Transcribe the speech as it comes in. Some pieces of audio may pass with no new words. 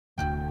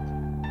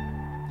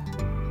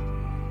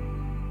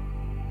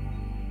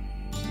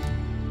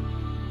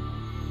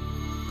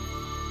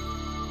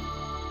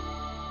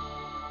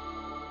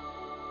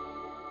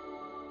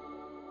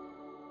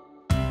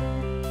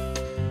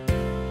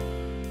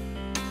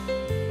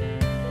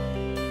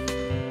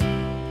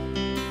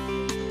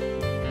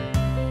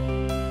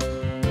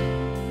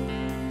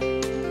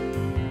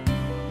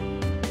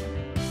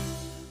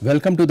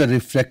Welcome to the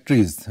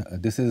refractories.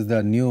 This is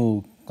the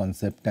new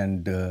concept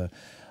and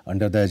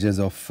under the edges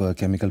of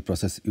chemical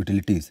process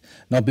utilities.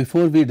 Now,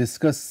 before we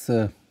discuss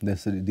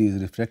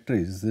these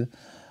refractories,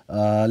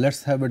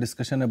 let's have a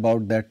discussion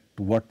about that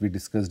what we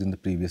discussed in the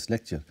previous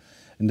lecture.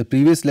 In the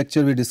previous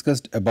lecture, we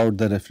discussed about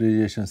the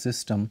refrigeration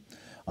system.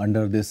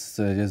 Under this,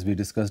 we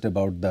discussed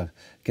about the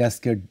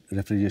cascade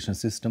refrigeration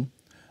system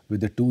with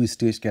the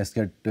two-stage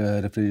cascade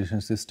refrigeration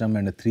system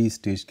and a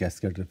three-stage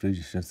cascade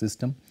refrigeration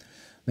system.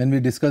 Then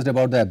we discussed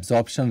about the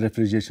absorption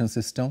refrigeration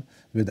system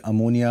with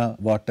ammonia,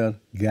 water,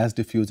 gas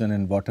diffusion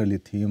and water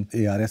lithium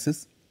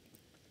ARSs.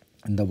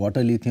 In the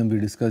water lithium we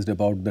discussed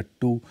about the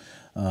two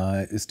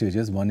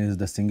stages. One is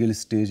the single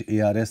stage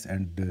ARS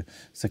and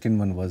second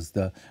one was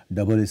the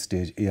double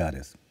stage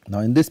ARS. Now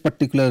in this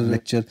particular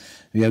lecture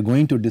we are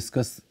going to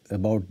discuss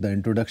about the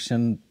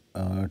introduction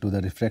to the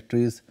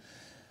refractories.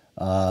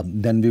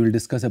 Then we will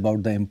discuss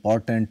about the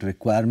important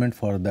requirement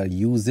for the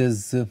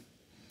uses,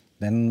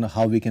 then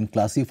how we can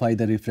classify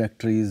the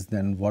refractories,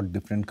 then what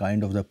different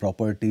kind of the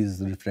properties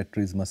the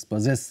refractories must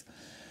possess.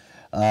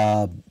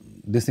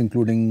 This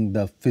including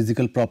the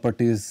physical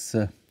properties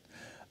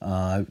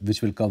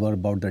which will cover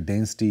about the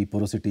density,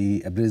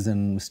 porosity,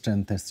 abrasion,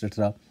 strength,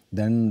 etc.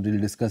 Then we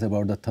will discuss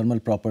about the thermal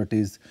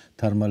properties,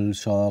 thermal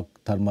shock,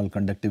 thermal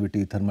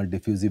conductivity, thermal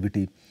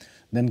diffusivity.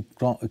 Then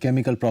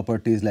chemical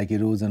properties like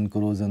erosion,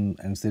 corrosion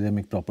and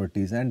ceramic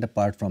properties, and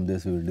apart from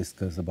this we will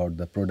discuss about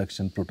the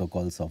production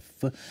protocols of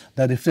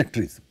the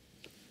refractories.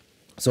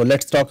 So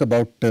let us talk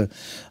about the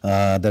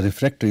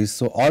refractories.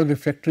 So all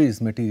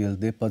refractories materials,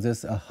 they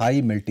possess a high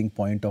melting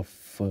point of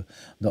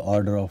the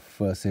order of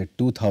say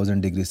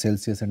 2000 degrees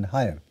Celsius and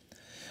higher.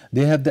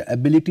 They have the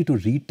ability to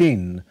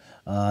retain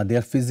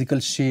their physical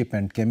shape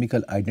and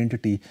chemical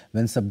identity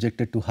when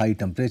subjected to high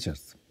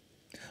temperatures.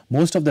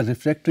 Most of the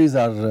refractories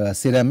are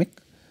ceramic,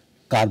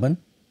 carbon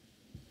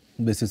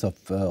basis of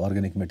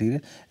organic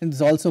material, and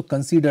is also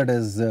considered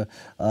as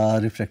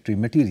refractory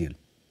material.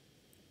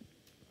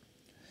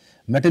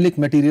 Metallic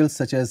materials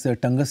such as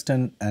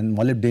tungsten and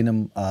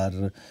molybdenum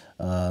are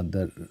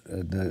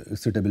the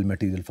suitable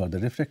material for the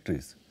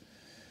refractories.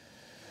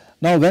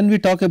 Now when we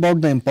talk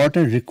about the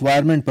important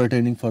requirement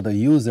pertaining for the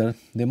user,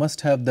 they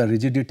must have the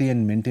rigidity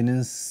and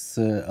maintenance,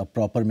 a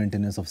proper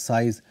maintenance of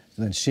size,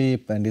 then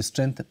shape and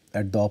strength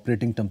at the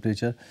operating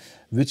temperature,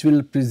 which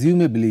will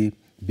presumably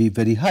be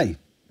very high.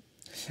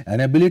 An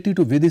ability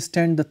to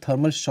withstand the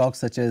thermal shocks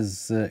such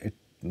as it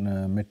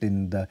met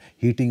in the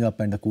heating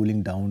up and the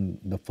cooling down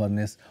the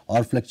furnace,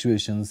 or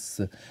fluctuations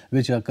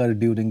which occur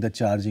during the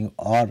charging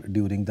or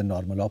during the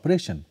normal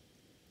operation.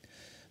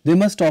 They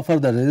must offer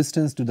the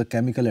resistance to the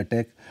chemical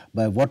attack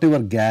by whatever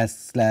gas,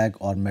 slag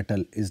or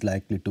metal is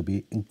likely to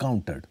be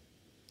encountered.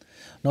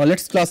 Now let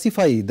us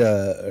classify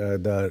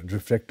the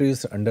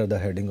refractories under the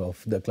heading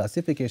of the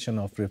classification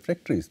of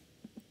refractories.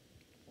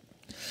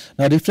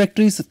 Now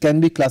refractories can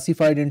be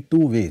classified in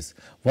two ways.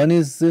 One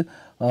is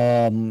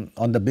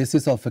on the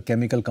basis of a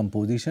chemical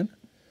composition.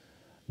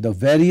 The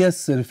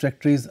various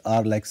refractories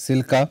are like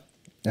silica,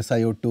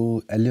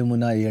 SiO2,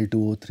 alumina,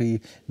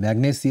 Al2O3,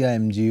 magnesia,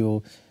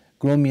 MgO,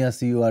 chromia,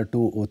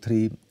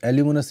 CuR2O3,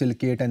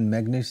 aluminosilicate and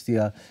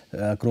magnesia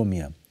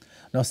chromia.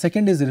 Now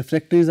second is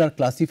refractories are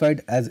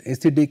classified as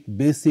acidic,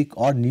 basic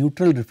or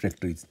neutral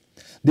refractories.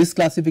 This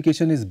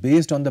classification is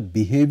based on the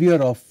behavior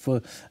of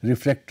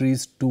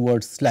refractories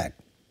towards slag.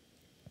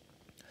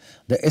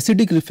 The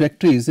acidic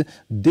refractories,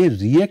 they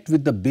react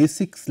with the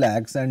basic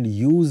slags and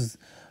use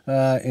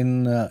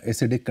in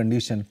acidic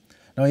condition.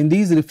 Now in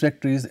these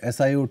refractories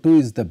SiO2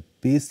 is the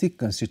basic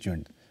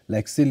constituent,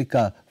 like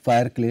silica,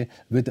 fire clay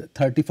with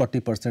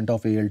 30-40%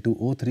 of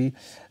Al2O3,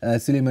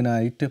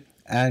 sillimanite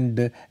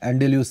and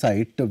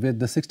andalusite with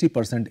the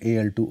 60%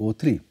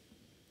 Al2O3.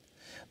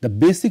 The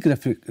basic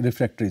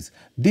refractories,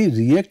 they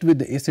react with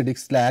the acidic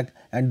slag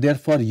and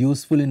therefore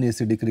useful in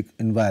acidic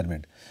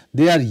environment.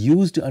 They are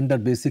used under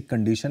basic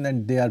condition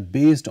and they are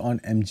based on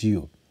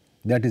MgO,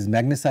 that is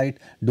magnesite,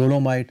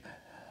 dolomite,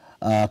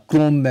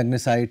 chrome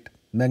magnesite,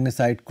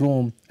 magnesite,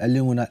 chrome,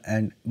 alumina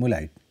and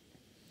mullite.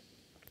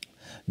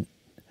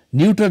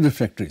 Neutral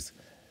refractories,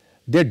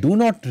 they do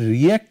not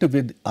react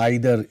with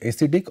either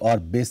acidic or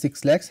basic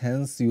slags,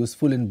 hence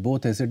useful in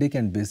both acidic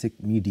and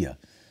basic media.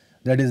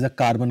 That is the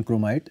carbon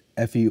chromite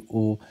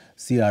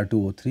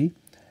FeOCr2O3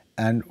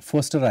 and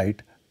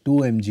phosphorite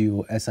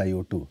 2MgO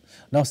SiO2.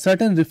 Now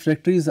certain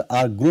refractories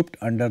are grouped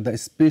under the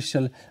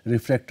special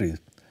refractories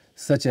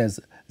such as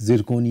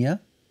zirconia,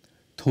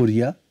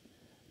 thoria,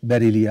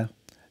 beryllia.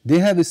 They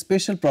have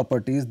special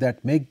properties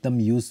that make them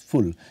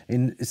useful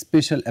in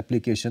special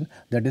application,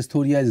 that is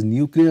thoria is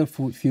nuclear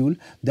fuel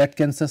that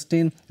can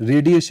sustain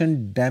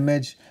radiation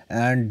damage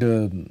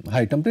and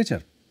high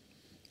temperature.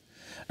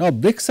 Now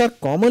bricks are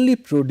commonly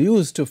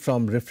produced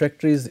from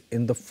refractories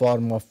in the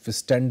form of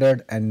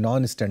standard and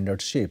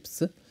non-standard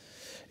shapes.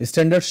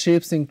 Standard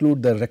shapes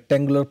include the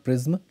rectangular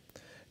prism,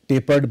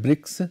 tapered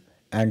bricks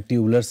and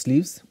tubular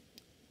sleeves.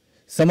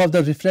 Some of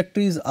the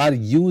refractories are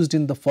used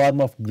in the form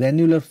of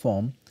granular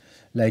form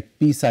like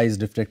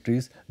pea-sized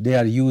refractories, they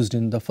are used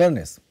in the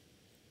furnace.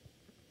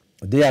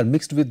 They are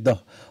mixed with the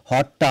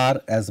hot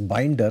tar as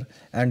binder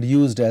and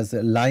used as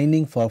a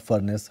lining for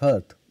furnace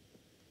hearth.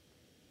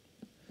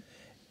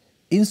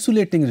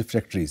 Insulating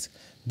refractories.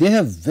 They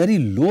have very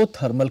low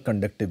thermal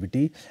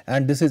conductivity,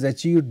 and this is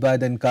achieved by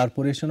the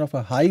incorporation of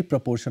a high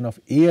proportion of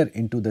air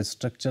into the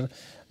structure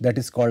that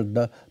is called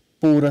the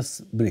porous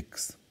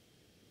bricks.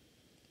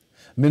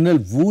 Mineral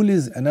wool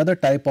is another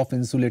type of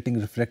insulating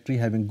refractory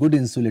having good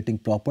insulating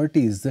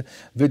properties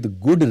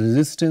with good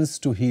resistance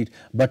to heat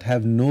but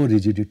have no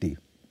rigidity.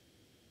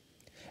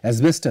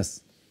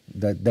 Asbestos,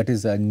 that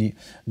is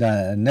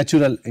the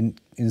natural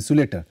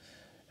insulator.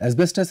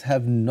 Asbestos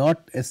have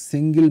not a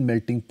single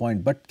melting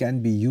point but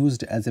can be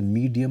used as a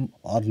medium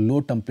or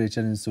low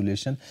temperature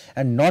insulation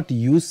and not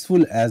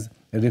useful as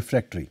a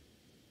refractory.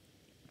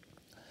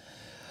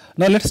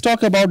 Now let us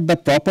talk about the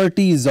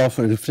properties of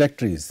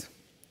refractories.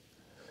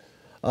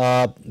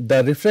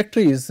 The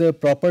refractories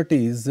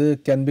properties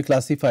can be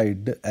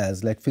classified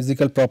as like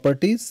physical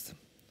properties,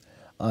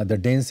 the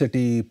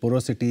density,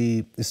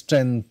 porosity,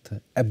 strength,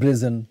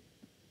 abrasion.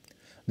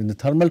 Then the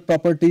thermal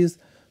properties,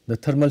 the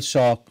thermal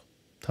shock,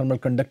 thermal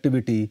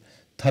conductivity,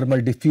 thermal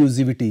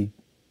diffusivity,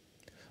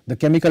 the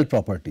chemical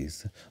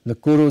properties, the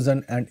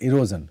corrosion and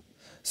erosion.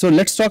 So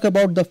let us talk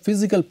about the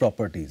physical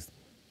properties.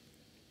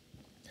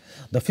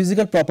 The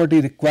physical property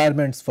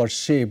requirements for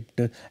shaped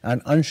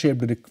and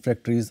unshaped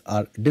refractories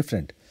are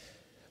different.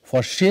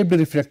 For shaped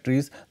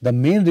refractories, the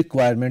main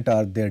requirement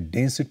are their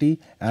density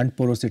and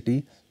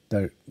porosity,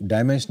 the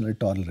dimensional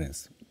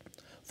tolerance.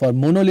 For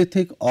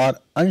monolithic or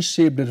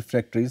unshaped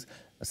refractories,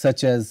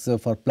 such as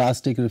for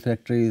plastic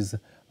refractories,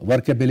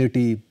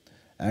 workability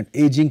and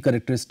aging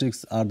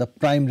characteristics are the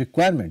prime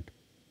requirement.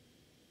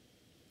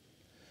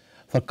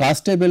 For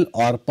castable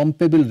or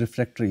pumpable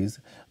refractories,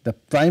 the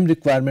prime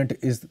requirement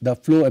is the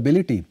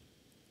flowability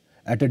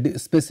at a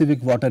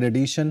specific water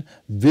addition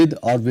with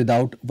or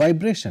without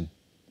vibration.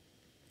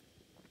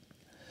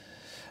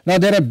 Now,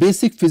 there are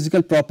basic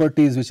physical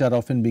properties which are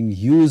often being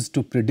used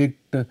to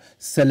predict,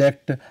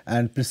 select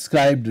and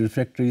prescribe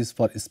refractories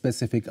for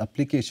specific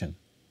application.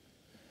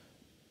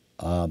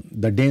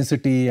 The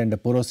density and the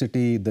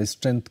porosity, the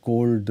strength,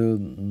 cold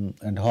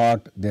and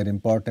hot, their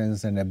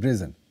importance and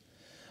abrasion.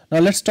 Now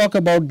let us talk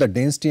about the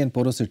density and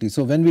porosity.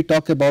 So when we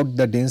talk about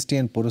the density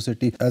and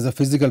porosity as a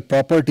physical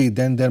property,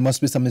 then there must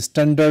be some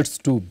standards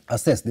to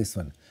assess this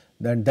one.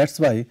 Then that is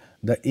why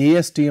the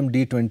ASTM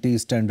D20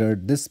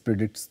 standard, this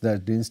predicts the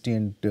density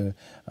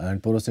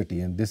and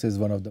porosity, and this is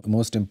one of the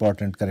most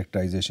important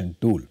characterization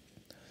tool.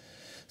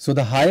 So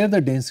the higher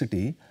the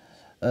density,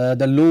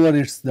 the lower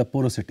its the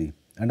porosity,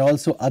 and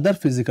also other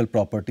physical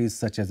properties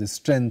such as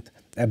strength,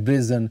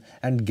 abrasion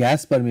and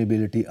gas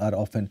permeability are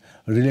often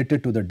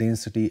related to the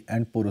density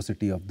and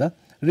porosity of the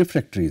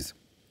refractories.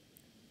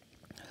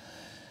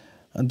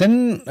 And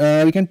then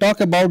we can talk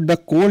about the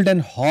cold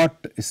and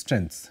hot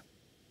strengths.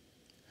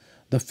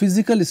 The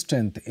physical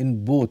strength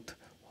in both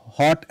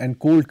hot and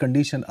cold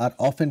condition are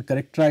often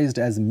characterized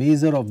as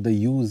measure of the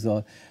use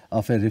of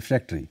a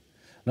refractory.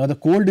 Now the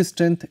cold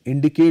strength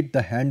indicate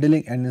the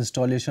handling and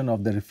installation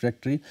of the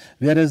refractory,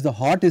 whereas the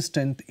hot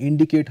strength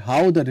indicate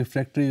how the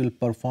refractory will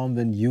perform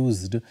when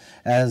used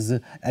as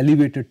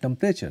elevated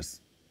temperatures.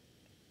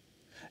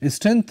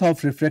 Strength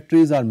of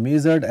refractories are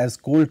measured as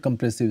cold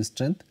compressive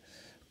strength,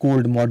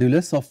 cold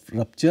modulus of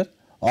rupture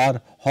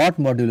or hot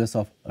modulus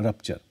of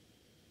rupture.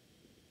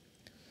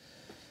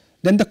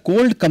 Then the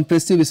cold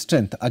compressive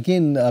strength,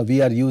 again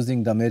we are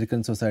using the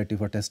American Society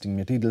for Testing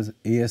Materials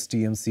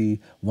ASTM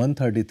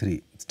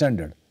 133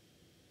 standard.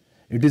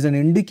 It is an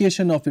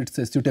indication of its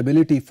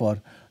suitability for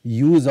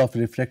use of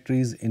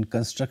refractories in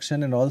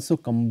construction and also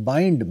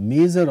combined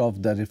measure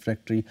of the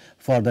refractory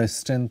for the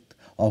strength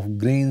of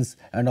grains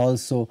and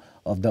also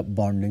of the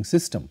bonding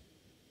system.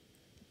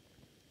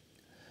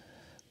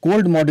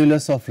 Cold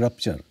modulus of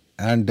rupture,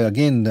 and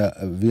again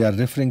we are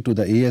referring to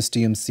the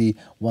ASTM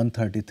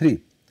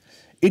 133.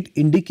 It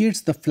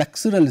indicates the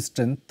flexural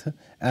strength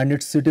and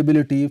its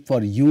suitability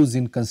for use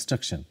in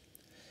construction.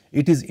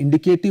 It is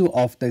indicative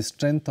of the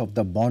strength of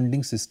the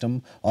bonding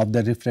system of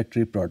the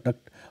refractory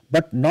product,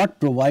 but not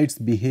provides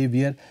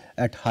behavior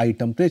at high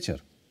temperature.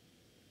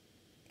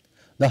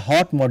 The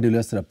hot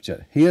modulus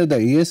rupture, here the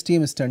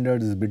ASTM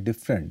standard is a bit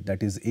different,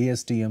 that is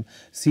ASTM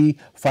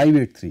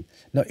C583.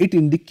 Now it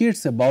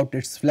indicates about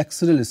its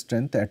flexural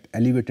strength at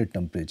elevated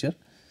temperature.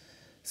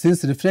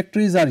 Since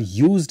refractories are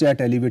used at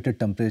elevated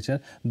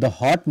temperature, the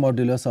hot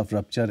modulus of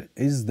rupture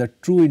is the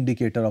true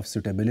indicator of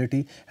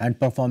suitability and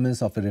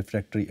performance of a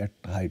refractory at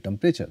high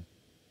temperature.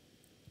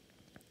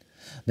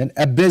 Then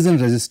abrasion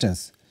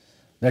resistance,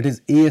 that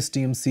is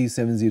ASTM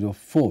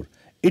C704.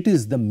 It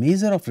is the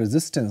measure of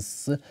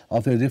resistance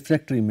of a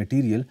refractory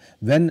material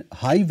when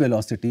high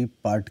velocity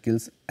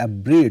particles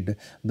abrade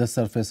the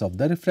surface of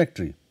the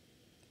refractory.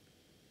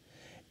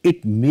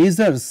 It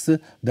measures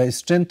the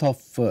strength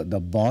of the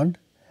bond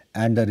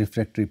and the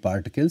refractory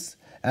particles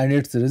and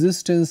its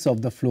resistance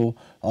of the flow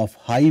of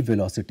high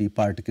velocity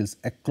particles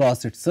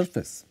across its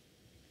surface.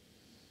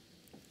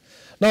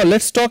 Now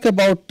let us talk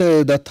about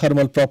the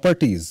thermal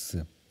properties,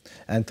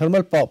 and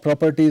thermal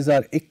properties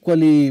are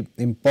equally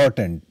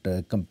important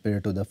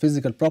compared to the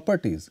physical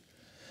properties.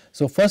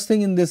 So, first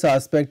thing in this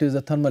aspect is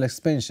the thermal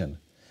expansion,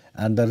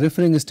 and the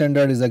referring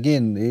standard is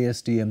again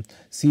ASTM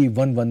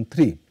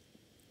C113.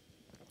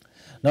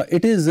 Now,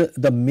 it is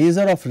the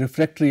measure of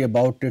refractory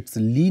about its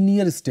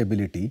linear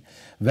stability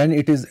when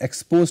it is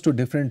exposed to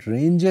different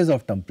ranges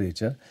of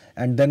temperature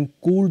and then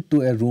cooled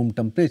to a room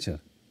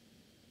temperature.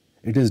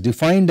 It is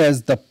defined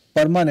as the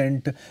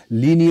permanent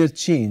linear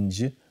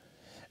change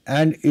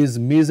and is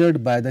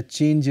measured by the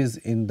changes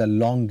in the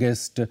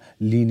longest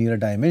linear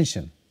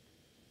dimension.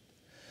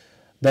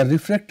 The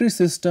refractory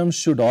system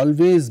should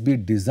always be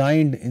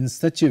designed in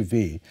such a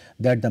way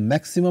that the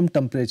maximum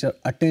temperature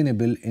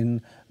attainable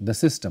in the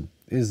system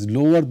is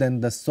lower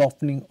than the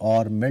softening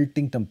or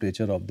melting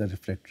temperature of the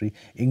refractory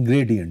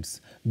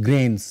ingredients,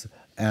 grains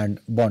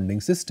and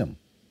bonding system.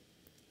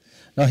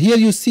 Now, here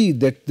you see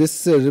that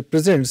this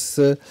represents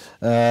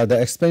the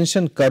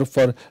expansion curve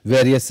for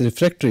various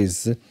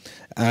refractories,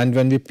 and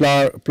when we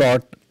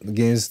plot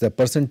against the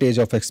percentage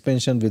of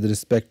expansion with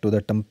respect to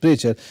the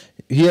temperature,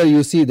 here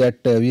you see that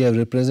we have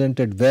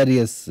represented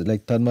various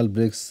like thermal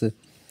bricks,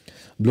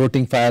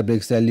 bloating fire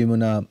bricks,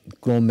 alumina,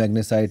 chrome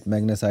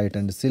magnesite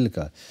and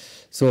silica.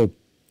 So,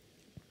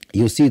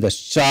 you see the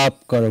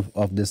sharp curve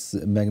of this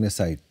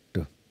magnesite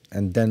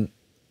and then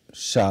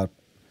sharp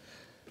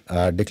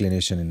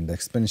declination in the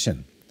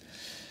expansion.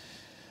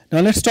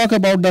 Now, let us talk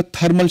about the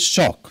thermal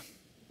shock,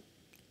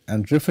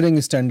 and referring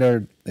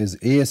standard is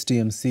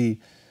ASTM C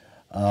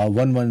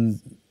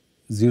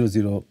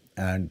 1100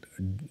 and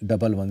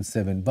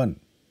 1171.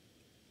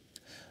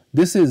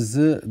 This is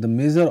the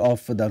measure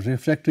of the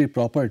refractory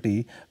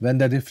property when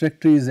the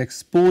refractory is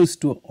exposed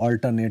to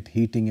alternate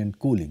heating and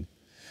cooling.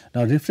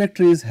 Now,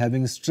 refractories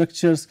having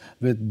structures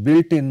with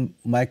built-in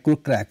micro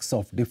cracks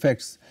of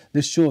defects,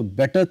 they show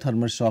better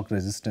thermal shock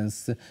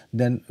resistance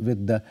than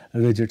with the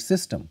rigid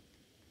system.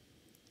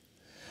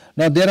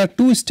 Now, there are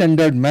two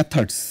standard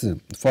methods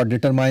for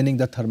determining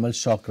the thermal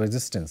shock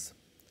resistance.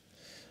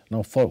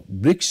 Now, for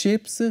brick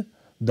shapes,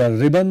 the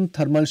ribbon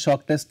thermal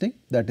shock testing,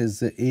 that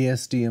is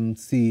ASTM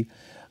C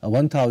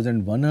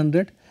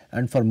 1100,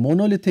 and for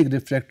monolithic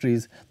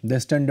refractories the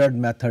standard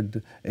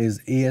method is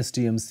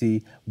ASTM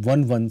C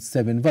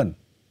 1171.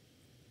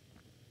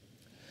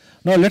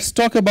 Now, let us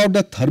talk about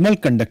the thermal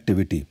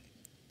conductivity.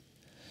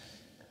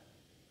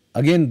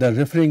 Again, the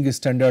referring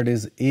standard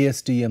is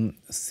ASTM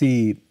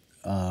C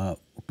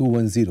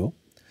 210.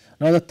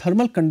 Now, the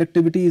thermal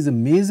conductivity is a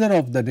measure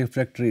of the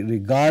refractory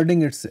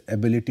regarding its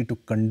ability to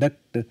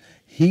conduct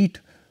heat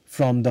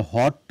from the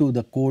hot to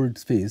the cold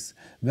phase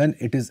when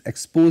it is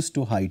exposed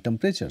to high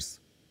temperatures.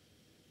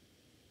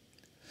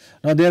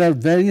 Now, there are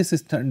various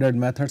standard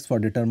methods for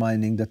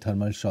determining the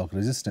thermal shock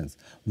resistance.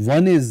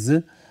 One is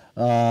the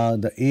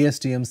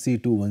ASTM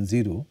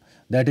C210,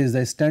 that is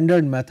the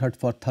standard method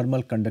for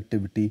thermal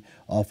conductivity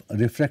of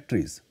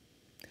refractories.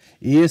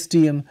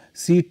 ASTM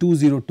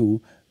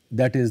C202,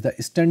 that is the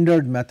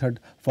standard method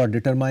for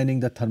determining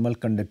the thermal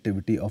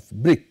conductivity of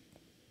brick.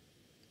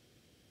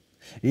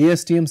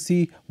 ASTM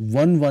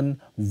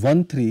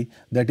C1113,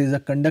 that is the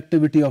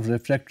conductivity of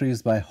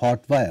refractories by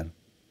hot wire.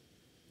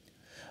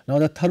 Now,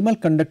 the thermal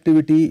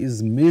conductivity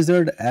is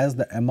measured as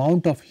the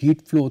amount of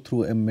heat flow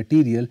through a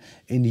material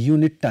in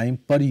unit time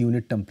per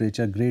unit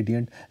temperature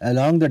gradient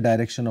along the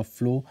direction of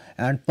flow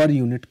and per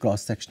unit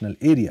cross sectional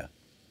area.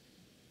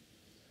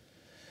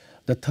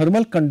 The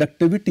thermal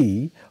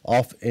conductivity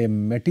of a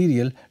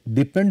material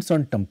depends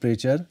on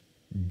temperature,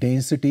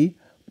 density,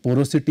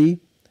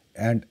 porosity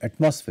and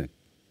atmosphere.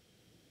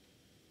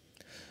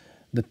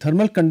 The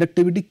thermal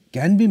conductivity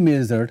can be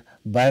measured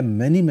by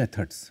many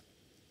methods.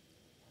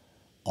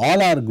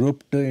 All are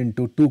grouped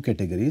into two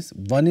categories.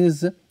 One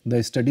is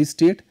the steady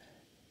state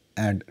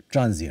and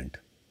transient.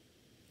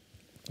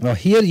 Now,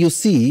 here you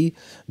see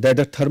that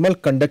the thermal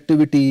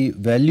conductivity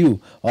value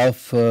of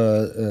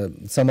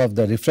some of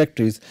the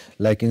refractories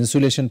like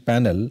insulation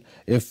panel,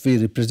 if we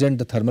represent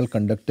the thermal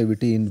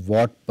conductivity in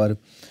watt per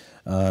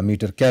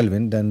meter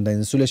Kelvin, then the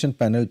insulation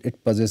panel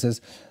it possesses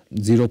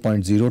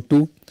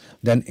 0.02,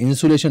 then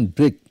insulation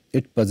brick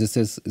it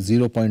possesses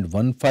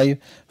 0.15,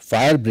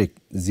 fire brick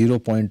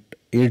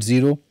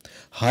 0.80,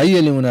 high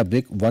alumina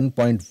brick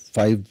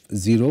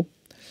 1.50,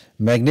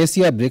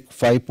 magnesia brick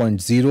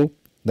 5.0,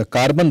 the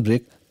carbon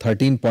brick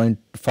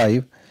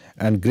 13.5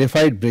 and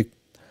graphite brick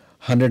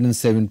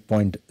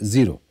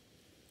 107.0.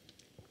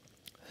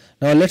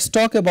 Now, let us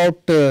talk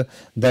about the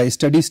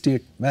steady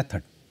state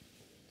method.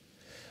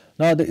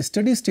 Now, the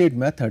steady state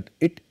method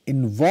it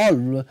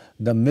involves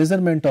the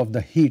measurement of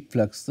the heat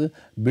flux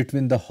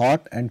between the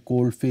hot and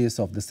cold phase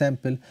of the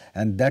sample,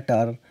 and that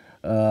are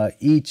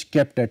each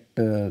kept at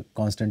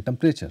constant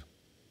temperature.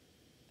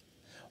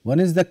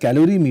 One is the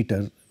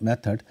calorimeter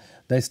method.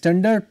 The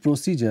standard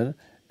procedure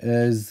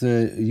is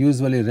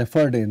usually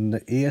referred in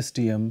the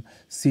ASTM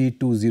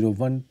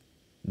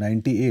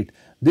C20198.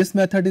 This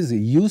method is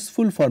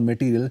useful for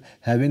material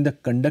having the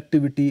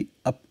conductivity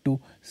up to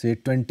say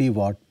 20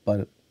 watt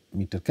per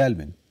meter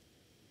Kelvin.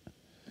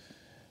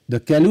 The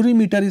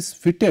calorimeter is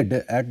fitted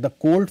at the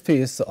cold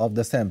face of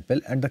the sample,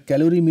 and the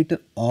calorimeter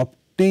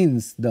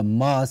obtains the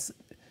mass,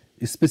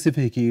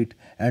 specific heat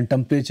and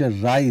temperature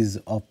rise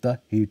of the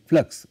heat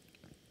flux.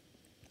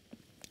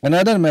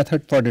 Another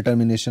method for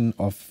determination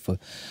of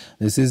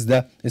this is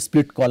the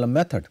split column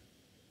method.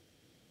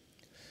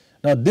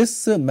 Now,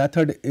 this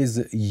method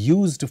is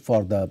used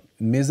for the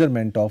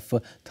measurement of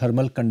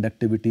thermal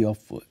conductivity of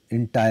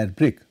entire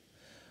brick.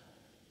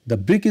 The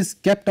brick is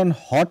kept on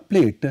hot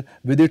plate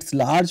with its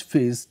large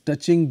face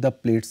touching the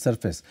plate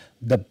surface.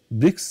 The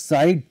brick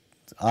sides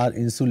are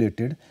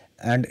insulated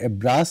and a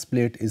brass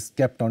plate is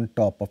kept on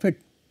top of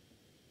it.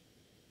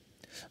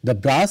 The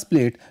brass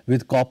plate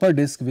with copper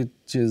disc, which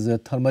is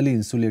thermally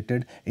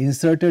insulated,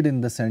 inserted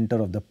in the center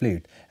of the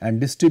plate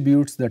and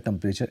distributes the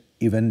temperature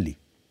evenly.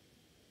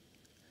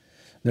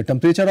 The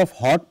temperature of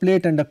hot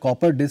plate and the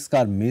copper disc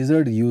are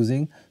measured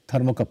using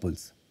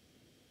thermocouples.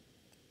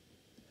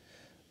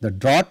 The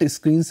draught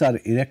screens are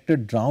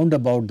erected round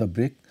about the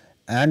brick,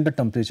 and the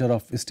temperature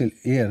of still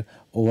air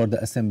over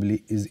the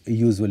assembly is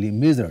usually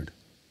measured.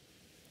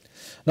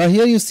 Now,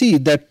 here you see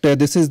that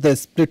this is the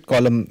split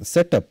column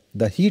setup.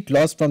 The heat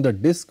loss from the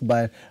disc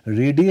by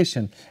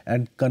radiation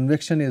and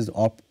convection is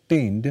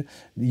obtained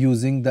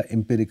using the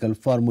empirical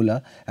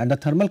formula, and the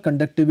thermal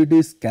conductivity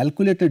is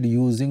calculated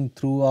using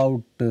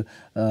throughput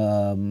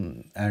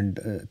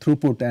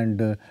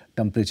and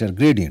temperature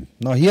gradient.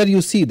 Now, here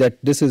you see that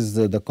this is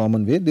the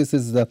common way. This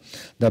is the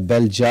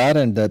bell jar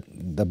and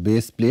the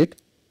base plate.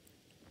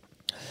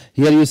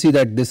 Here you see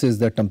that this is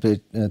the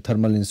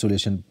thermal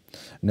insulation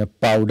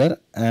powder,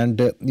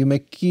 and you may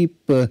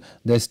keep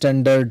the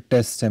standard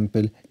test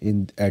sample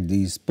at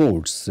these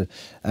ports,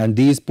 and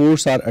these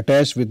ports are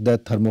attached with the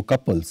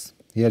thermocouples.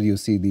 Here you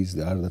see these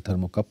are the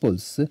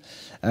thermocouples,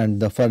 and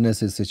the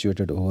furnace is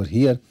situated over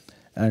here,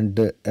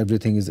 and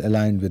everything is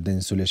aligned with the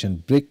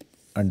insulation brick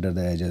under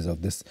the edges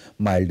of this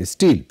mild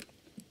steel.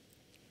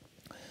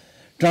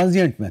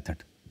 Transient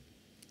method.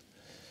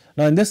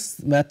 Now, in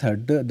this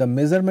method, the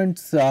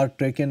measurements are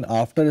taken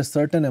after a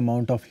certain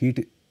amount of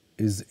heat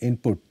is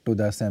input to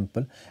the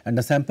sample, and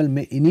the sample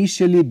may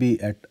initially be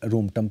at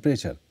room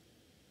temperature.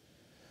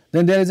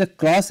 Then there is a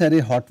cross array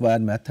hot wire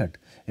method.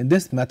 In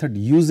this method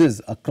uses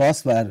a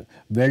cross wire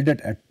welded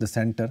at the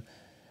center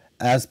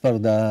as per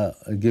the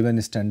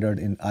given standard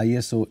in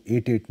ISO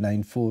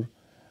 8894-1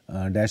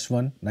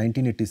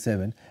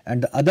 1987,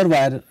 and the other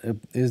wire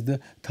is the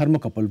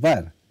thermocouple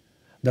wire.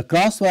 The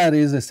cross wire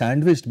is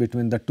sandwiched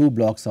between the two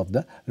blocks of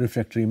the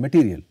refractory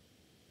material.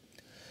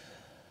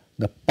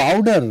 The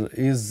powder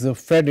is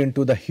fed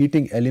into the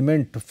heating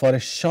element for a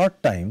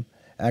short time,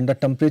 and the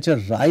temperature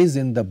rise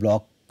in the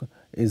block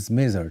is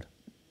measured.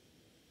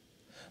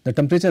 The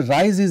temperature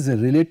rise is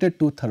related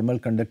to thermal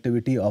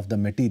conductivity of the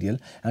material,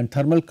 and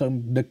thermal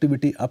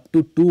conductivity up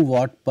to 2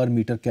 watt per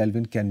meter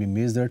Kelvin can be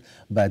measured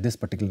by this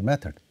particular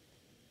method.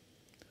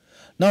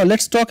 Now, let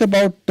us talk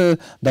about the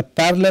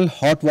parallel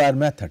hot wire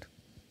method.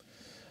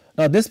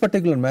 Now, this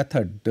particular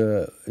method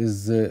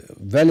is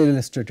well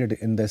illustrated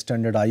in the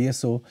standard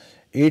ISO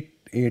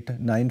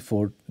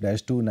 8894-2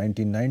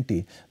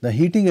 1990. The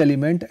heating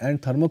element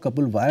and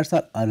thermocouple wires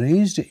are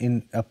arranged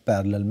in a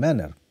parallel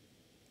manner.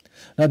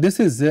 Now, this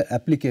is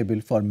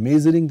applicable for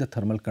measuring the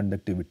thermal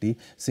conductivity,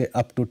 say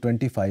up to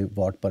 25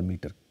 watt per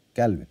meter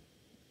Kelvin.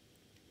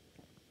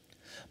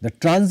 The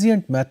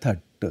transient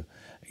method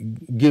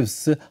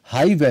gives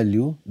high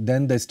value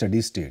than the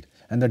steady state,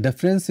 and the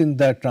difference in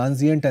the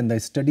transient and the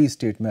steady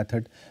state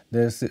method,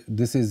 this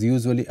is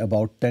usually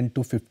about 10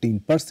 to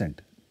 15%.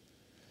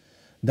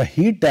 The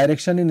heat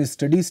direction in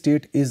steady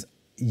state is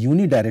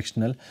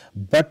unidirectional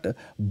but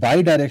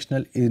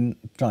bidirectional in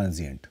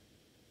transient.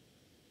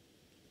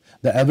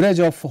 The average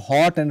of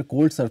hot and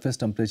cold surface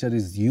temperature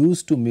is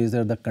used to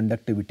measure the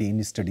conductivity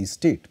in steady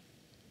state.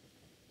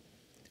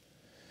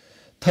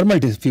 Thermal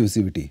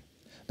diffusivity.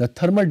 The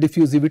thermal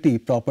diffusivity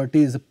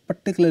property is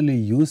particularly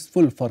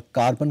useful for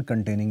carbon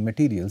containing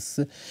materials,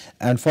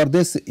 and for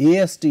this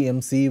ASTM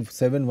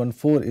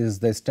C714 is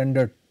the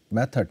standard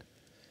method.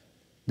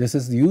 This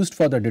is used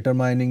for the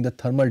determining the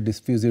thermal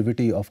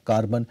diffusivity of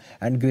carbon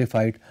and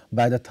graphite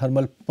by the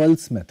thermal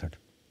pulse method.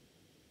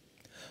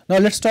 Now,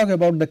 let us talk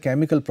about the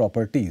chemical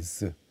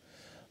properties.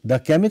 The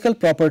chemical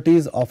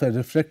properties of a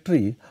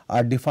refractory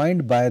are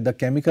defined by the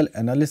chemical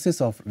analysis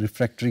of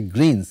refractory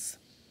grains,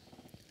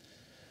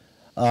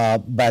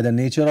 by the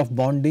nature of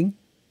bonding,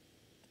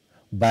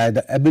 by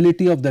the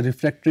ability of the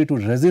refractory to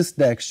resist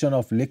the action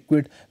of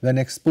liquid when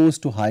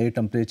exposed to high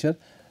temperature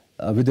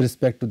with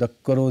respect to the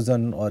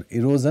corrosion or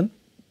erosion.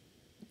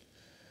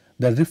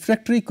 The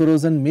refractory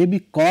corrosion may be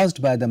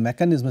caused by the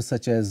mechanisms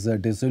such as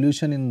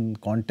dissolution in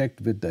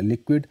contact with the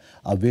liquid,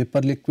 a vapor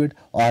liquid,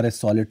 or a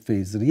solid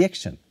phase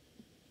reaction.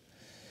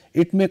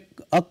 It may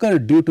occur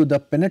due to the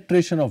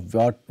penetration of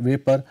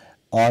vapor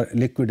or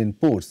liquid in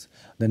pores.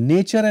 The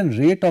nature and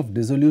rate of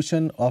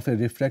dissolution of a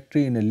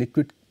refractory in a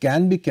liquid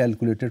can be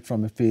calculated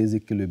from a phase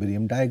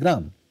equilibrium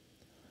diagram.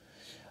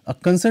 A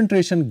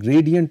concentration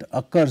gradient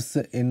occurs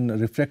in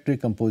refractory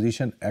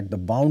composition at the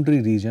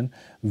boundary region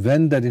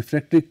when the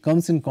refractory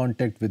comes in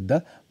contact with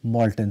the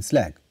molten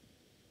slag.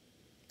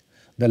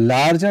 The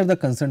larger the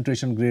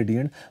concentration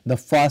gradient, the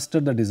faster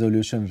the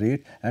dissolution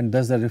rate, and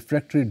thus the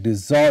refractory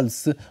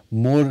dissolves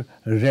more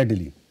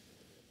readily.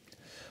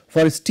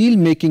 For steel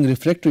making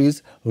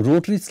refractories,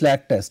 rotary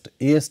slag test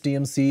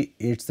ASTM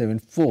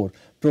C874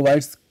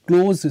 provides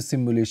close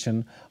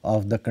simulation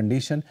of the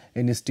condition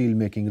in steel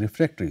making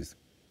refractories.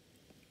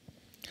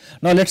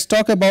 Now let us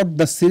talk about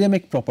the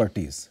ceramic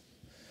properties.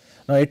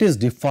 Now it is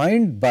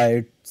defined by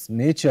its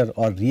nature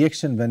or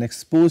reaction when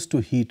exposed to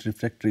heat.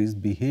 Refractories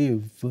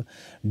behave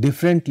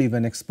differently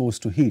when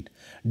exposed to heat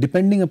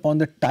depending upon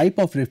the type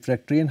of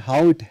refractory and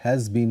how it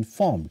has been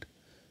formed.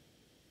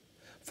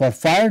 For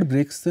fired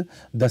bricks,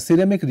 the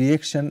ceramic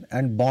reaction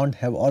and bond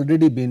have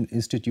already been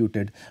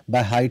instituted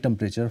by high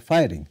temperature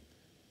firing.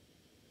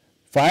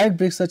 Fired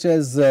bricks such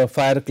as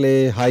fire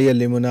clay, high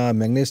alumina,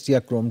 magnesia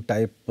chrome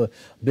type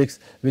bricks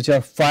which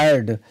are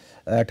fired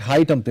at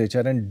high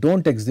temperature and do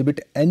not exhibit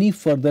any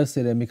further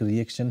ceramic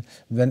reaction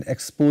when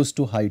exposed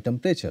to high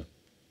temperature.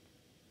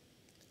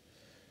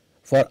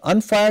 For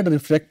unfired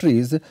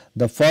refractories,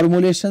 the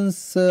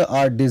formulations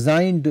are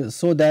designed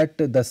so that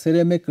the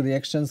ceramic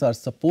reactions are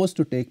supposed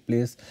to take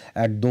place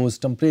at those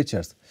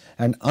temperatures,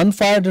 and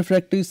unfired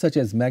refractories such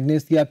as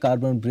magnesia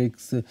carbon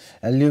bricks,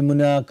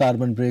 alumina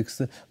carbon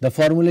bricks, the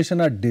formulation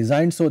are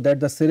designed so that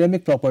the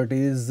ceramic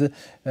properties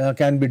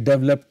can be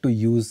developed to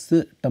use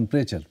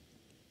temperature.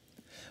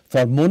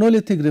 For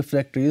monolithic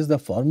refractories, the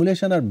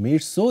formulation are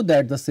made so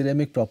that the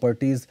ceramic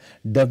properties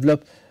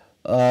develop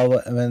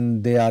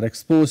when they are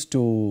exposed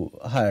to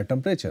higher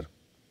temperature.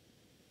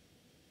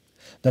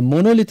 The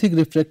monolithic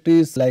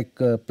refractories like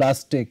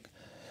plastic,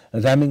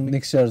 ramming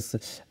mixtures,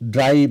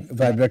 dry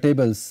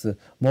vibratables,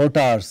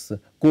 mortars,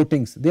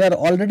 coatings, they are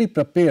already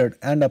prepared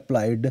and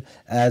applied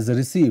as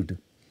received.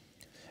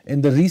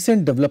 In the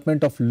recent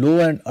development of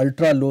low and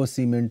ultra low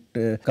cement,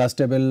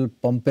 castable,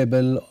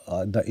 pumpable,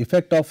 the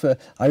effect of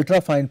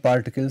ultra fine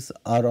particles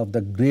are of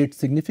the great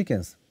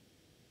significance.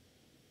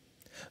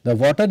 The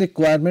water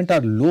requirement are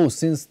low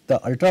since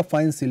the ultra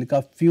fine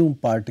silica fume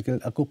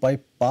particles occupy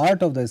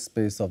part of the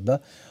space of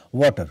the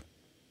water.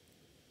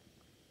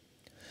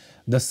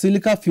 The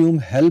silica fume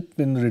help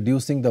in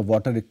reducing the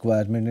water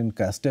requirement in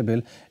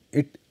castable.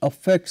 It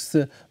affects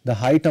the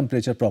high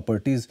temperature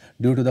properties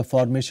due to the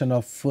formation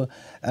of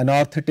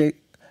anorthitic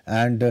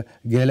and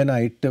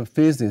gehlenite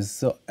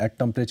phases at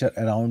temperature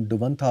around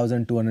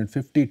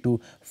 1250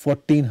 to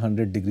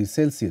 1400 degrees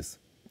Celsius.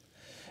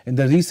 In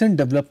the recent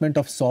development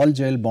of sol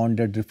gel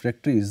bonded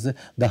refractories,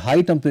 the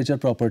high temperature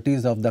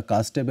properties of the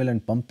castable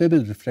and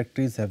pumpable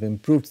refractories have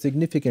improved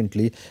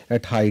significantly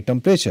at high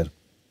temperature.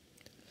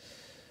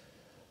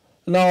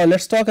 Now let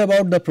us talk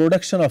about the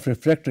production of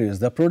refractories.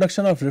 The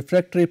production of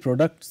refractory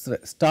products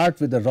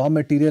start with the raw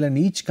material, and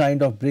each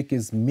kind of brick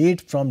is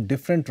made from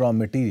different raw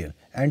material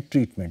and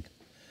treatment.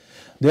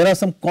 There are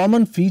some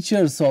common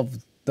features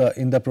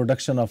in the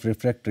production of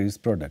refractories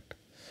product.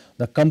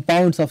 The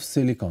compounds of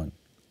silicon,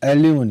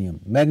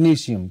 aluminum,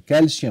 magnesium,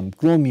 calcium,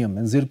 chromium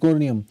and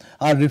zirconium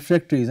are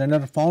refractories and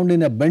are found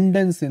in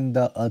abundance in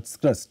the earth's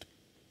crust.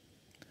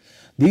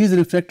 These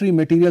refractory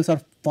materials are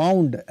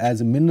found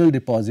as mineral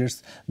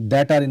deposits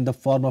that are in the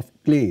form of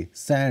clay,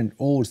 sand,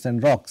 ores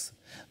and rocks.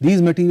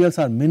 These materials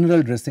are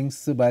mineral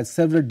dressings by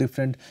several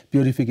different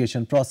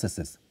purification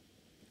processes.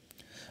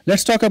 Let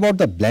us talk about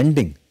the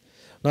blending.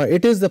 Now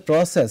it is the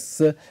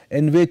process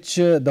in which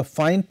the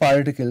fine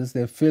particles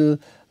they fill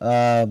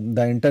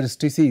the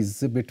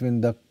interstices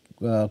between the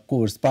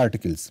coarse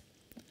particles.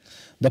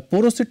 The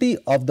porosity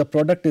of the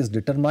product is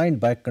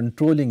determined by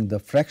controlling the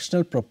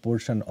fractional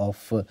proportion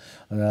of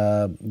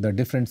the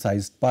different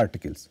sized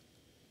particles.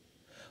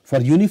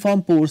 For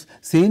uniform pores,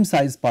 same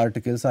size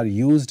particles are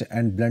used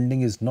and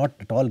blending is not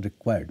at all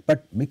required,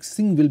 but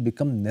mixing will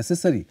become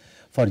necessary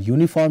for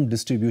uniform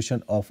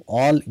distribution of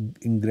all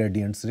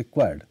ingredients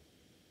required.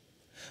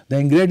 The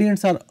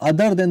ingredients are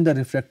other than the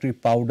refractory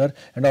powder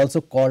and also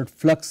called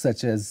flux,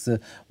 such as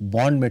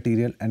bond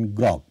material and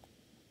grog.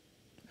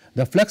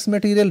 The flux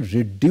material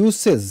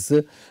reduces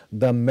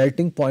the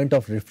melting point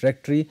of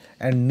refractory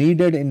and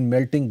needed in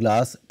melting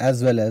glass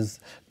as well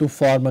as to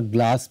form a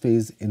glass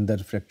phase in the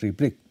refractory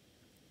brick.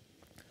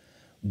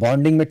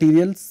 Bonding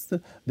materials,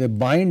 they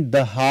bind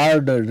the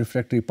hard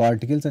refractory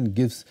particles and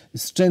gives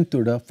strength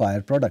to the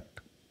fire product.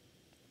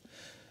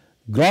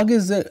 Grog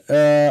is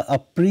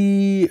a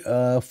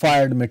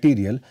pre-fired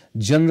material.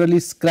 Generally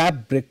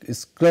scrap brick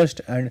is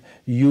crushed and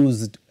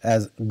used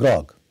as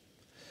grog.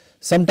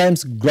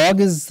 Sometimes grog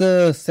is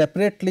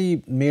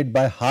separately made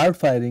by hard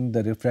firing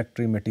the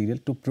refractory material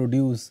to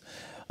produce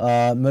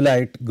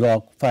mullite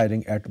grog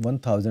firing at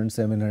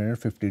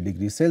 1750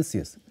 degrees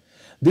Celsius.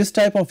 This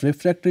type of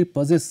refractory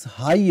possesses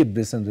high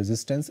abrasion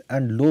resistance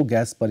and low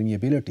gas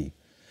permeability.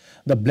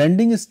 The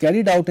blending is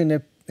carried out in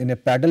a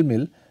paddle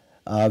mill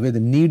with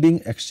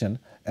kneading action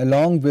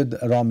along with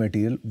raw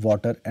material,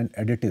 water and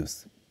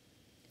additives.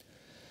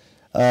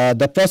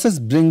 The process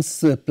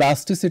brings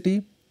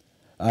plasticity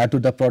to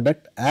the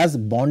product. As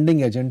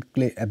bonding agent,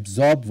 clay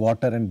absorb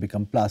water and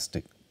become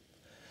plastic.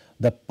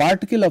 The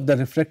particle of the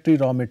refractory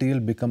raw material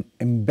become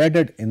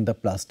embedded in the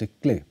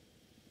plastic clay.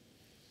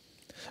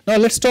 Now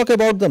let us talk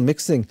about the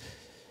mixing.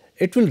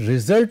 It will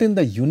result in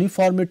the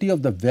uniformity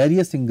of the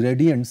various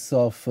ingredients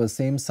of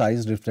same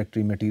size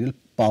refractory material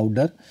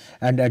powder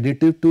and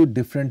additive to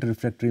different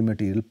refractory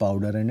material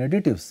powder and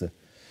additives.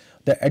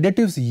 The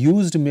additives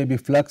used may be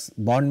flux,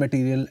 bond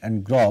material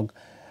and grog,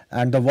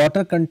 and the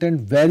water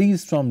content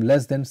varies from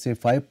less than say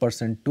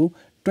 5% to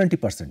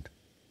 20%.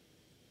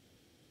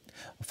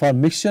 For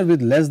mixture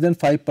with less than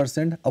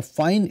 5%, a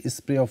fine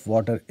spray of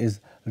water is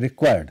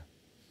required.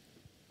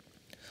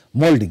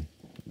 Molding,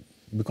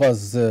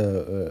 because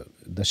the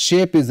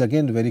shape is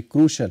again very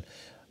crucial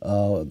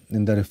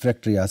in the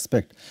refractory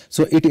aspect.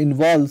 So, it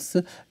involves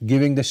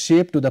giving the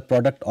shape to the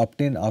product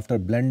obtained after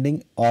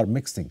blending or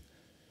mixing.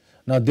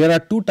 Now, there are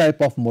two types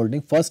of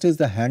molding. First is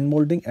the hand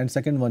molding and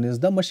second one is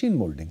the machine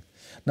molding.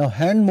 Now,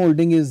 hand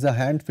molding is the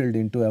hand filled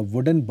into a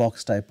wooden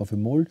box type of a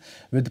mold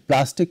with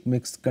plastic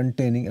mix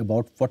containing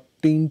about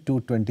 14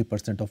 to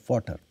 20% of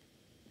water.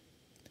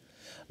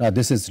 Now,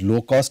 this is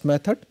low cost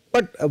method,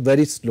 but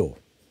very slow.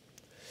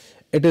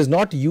 It is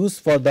not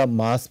used for the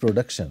mass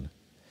production,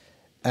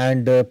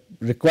 and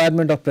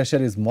requirement of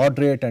pressure is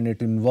moderate and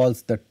it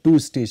involves the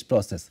two-stage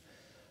process.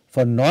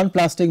 For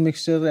non-plastic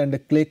mixture and a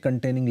clay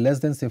containing less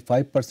than say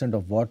 5%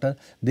 of water,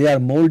 they are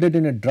molded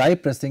in a dry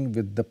pressing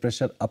with the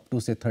pressure up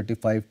to say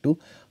 35 to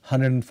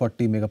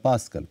 140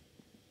 megapascal.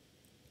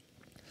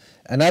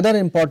 Another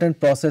important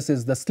process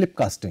is the slip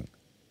casting.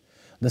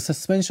 The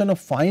suspension of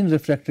fine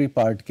refractory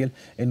particle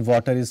in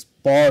water is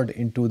poured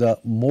into the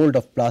mold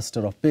of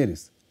plaster of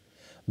Paris.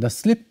 The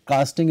slip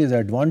casting is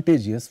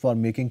advantageous for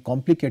making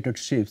complicated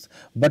shapes,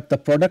 but the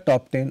product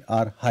obtained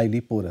are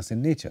highly porous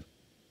in nature.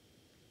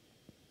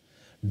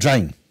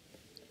 Drying.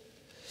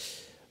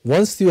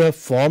 Once you have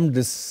formed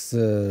this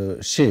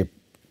shape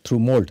through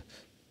mold,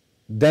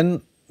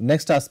 then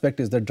next aspect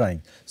is the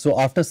drying. So,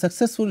 after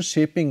successful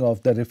shaping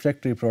of the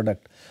refractory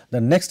product,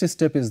 the next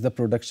step is the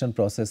production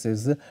process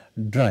is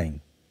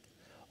drying.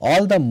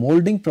 All the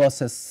molding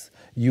process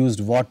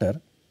used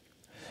water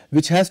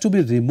which has to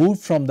be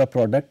removed from the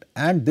product,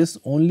 and this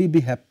only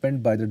be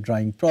happened by the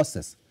drying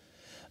process.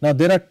 Now,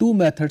 there are two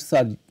methods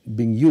are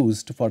being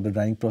used for the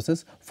drying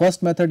process.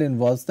 First method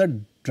involves the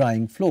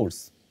drying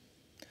floors.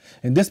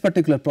 In this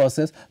particular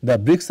process, the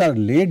bricks are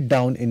laid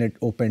down in an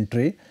open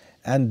tray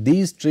and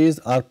these trays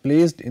are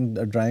placed in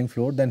the drying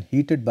floor, then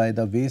heated by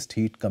the waste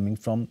heat coming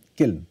from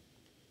kiln.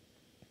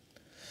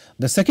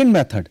 The second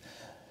method,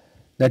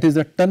 that is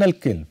the tunnel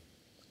kiln.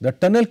 The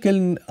tunnel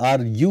kiln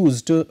are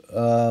used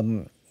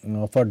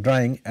for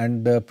drying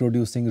and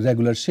producing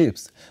regular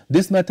shapes.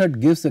 This method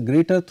gives a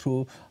greater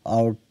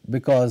throughout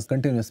because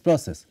continuous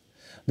process.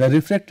 The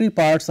refractory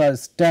parts are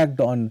stacked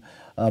on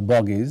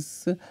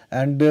bogies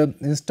and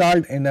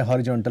installed in a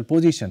horizontal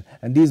position,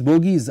 and these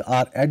bogies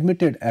are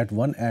admitted at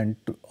one end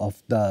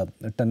of the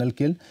tunnel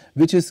kiln,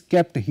 which is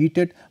kept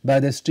heated by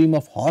the stream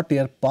of hot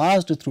air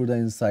passed through the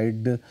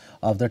inside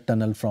of the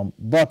tunnel from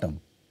bottom.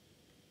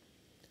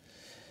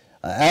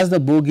 As the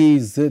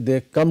bogies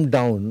they come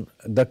down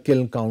the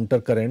kiln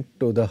counter current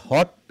to the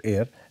hot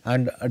air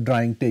and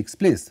drying takes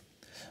place.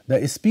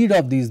 The speed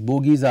of these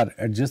bogies are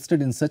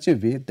adjusted in such a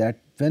way that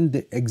when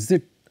they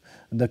exit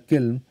the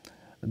kiln,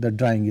 the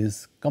drying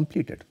is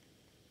completed.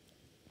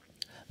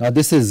 Now,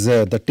 this is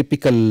the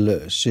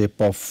typical shape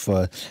of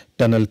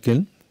tunnel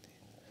kiln.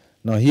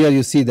 Now, here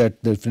you see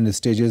that the different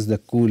stages, the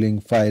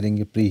cooling,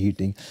 firing,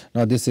 preheating.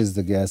 Now, this is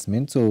the gas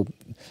main. So,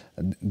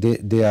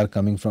 they are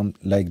coming from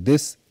like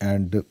this,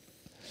 and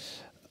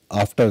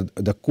after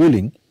the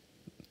cooling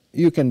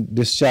you can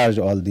discharge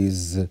all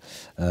these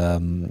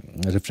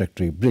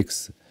refractory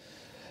bricks.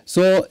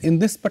 So, in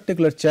this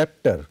particular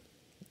chapter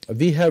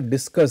we have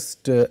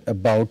discussed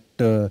about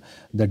the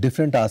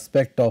different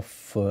aspect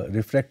of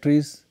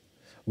refractories,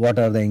 what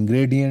are the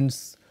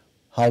ingredients,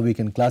 how we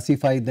can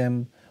classify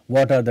them,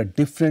 what are the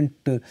different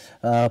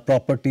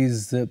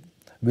properties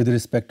with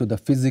respect to the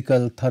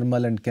physical,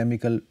 thermal and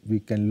chemical we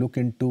can look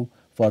into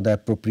for the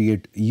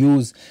appropriate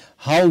use,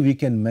 how we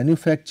can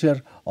manufacture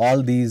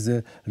all these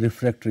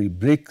refractory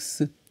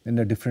bricks in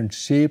the different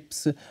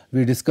shapes.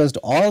 We discussed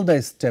all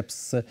the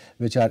steps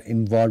which are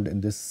involved in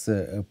this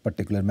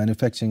particular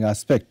manufacturing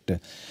aspect.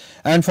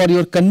 And for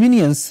your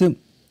convenience,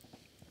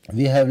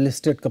 we have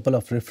listed couple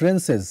of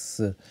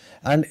references,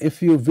 and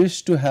if you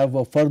wish to have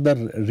a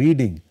further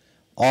reading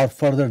or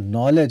further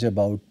knowledge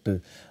about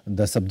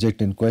the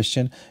subject in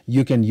question,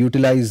 you can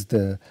utilize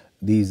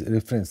these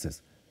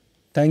references.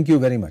 Thank you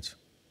very much.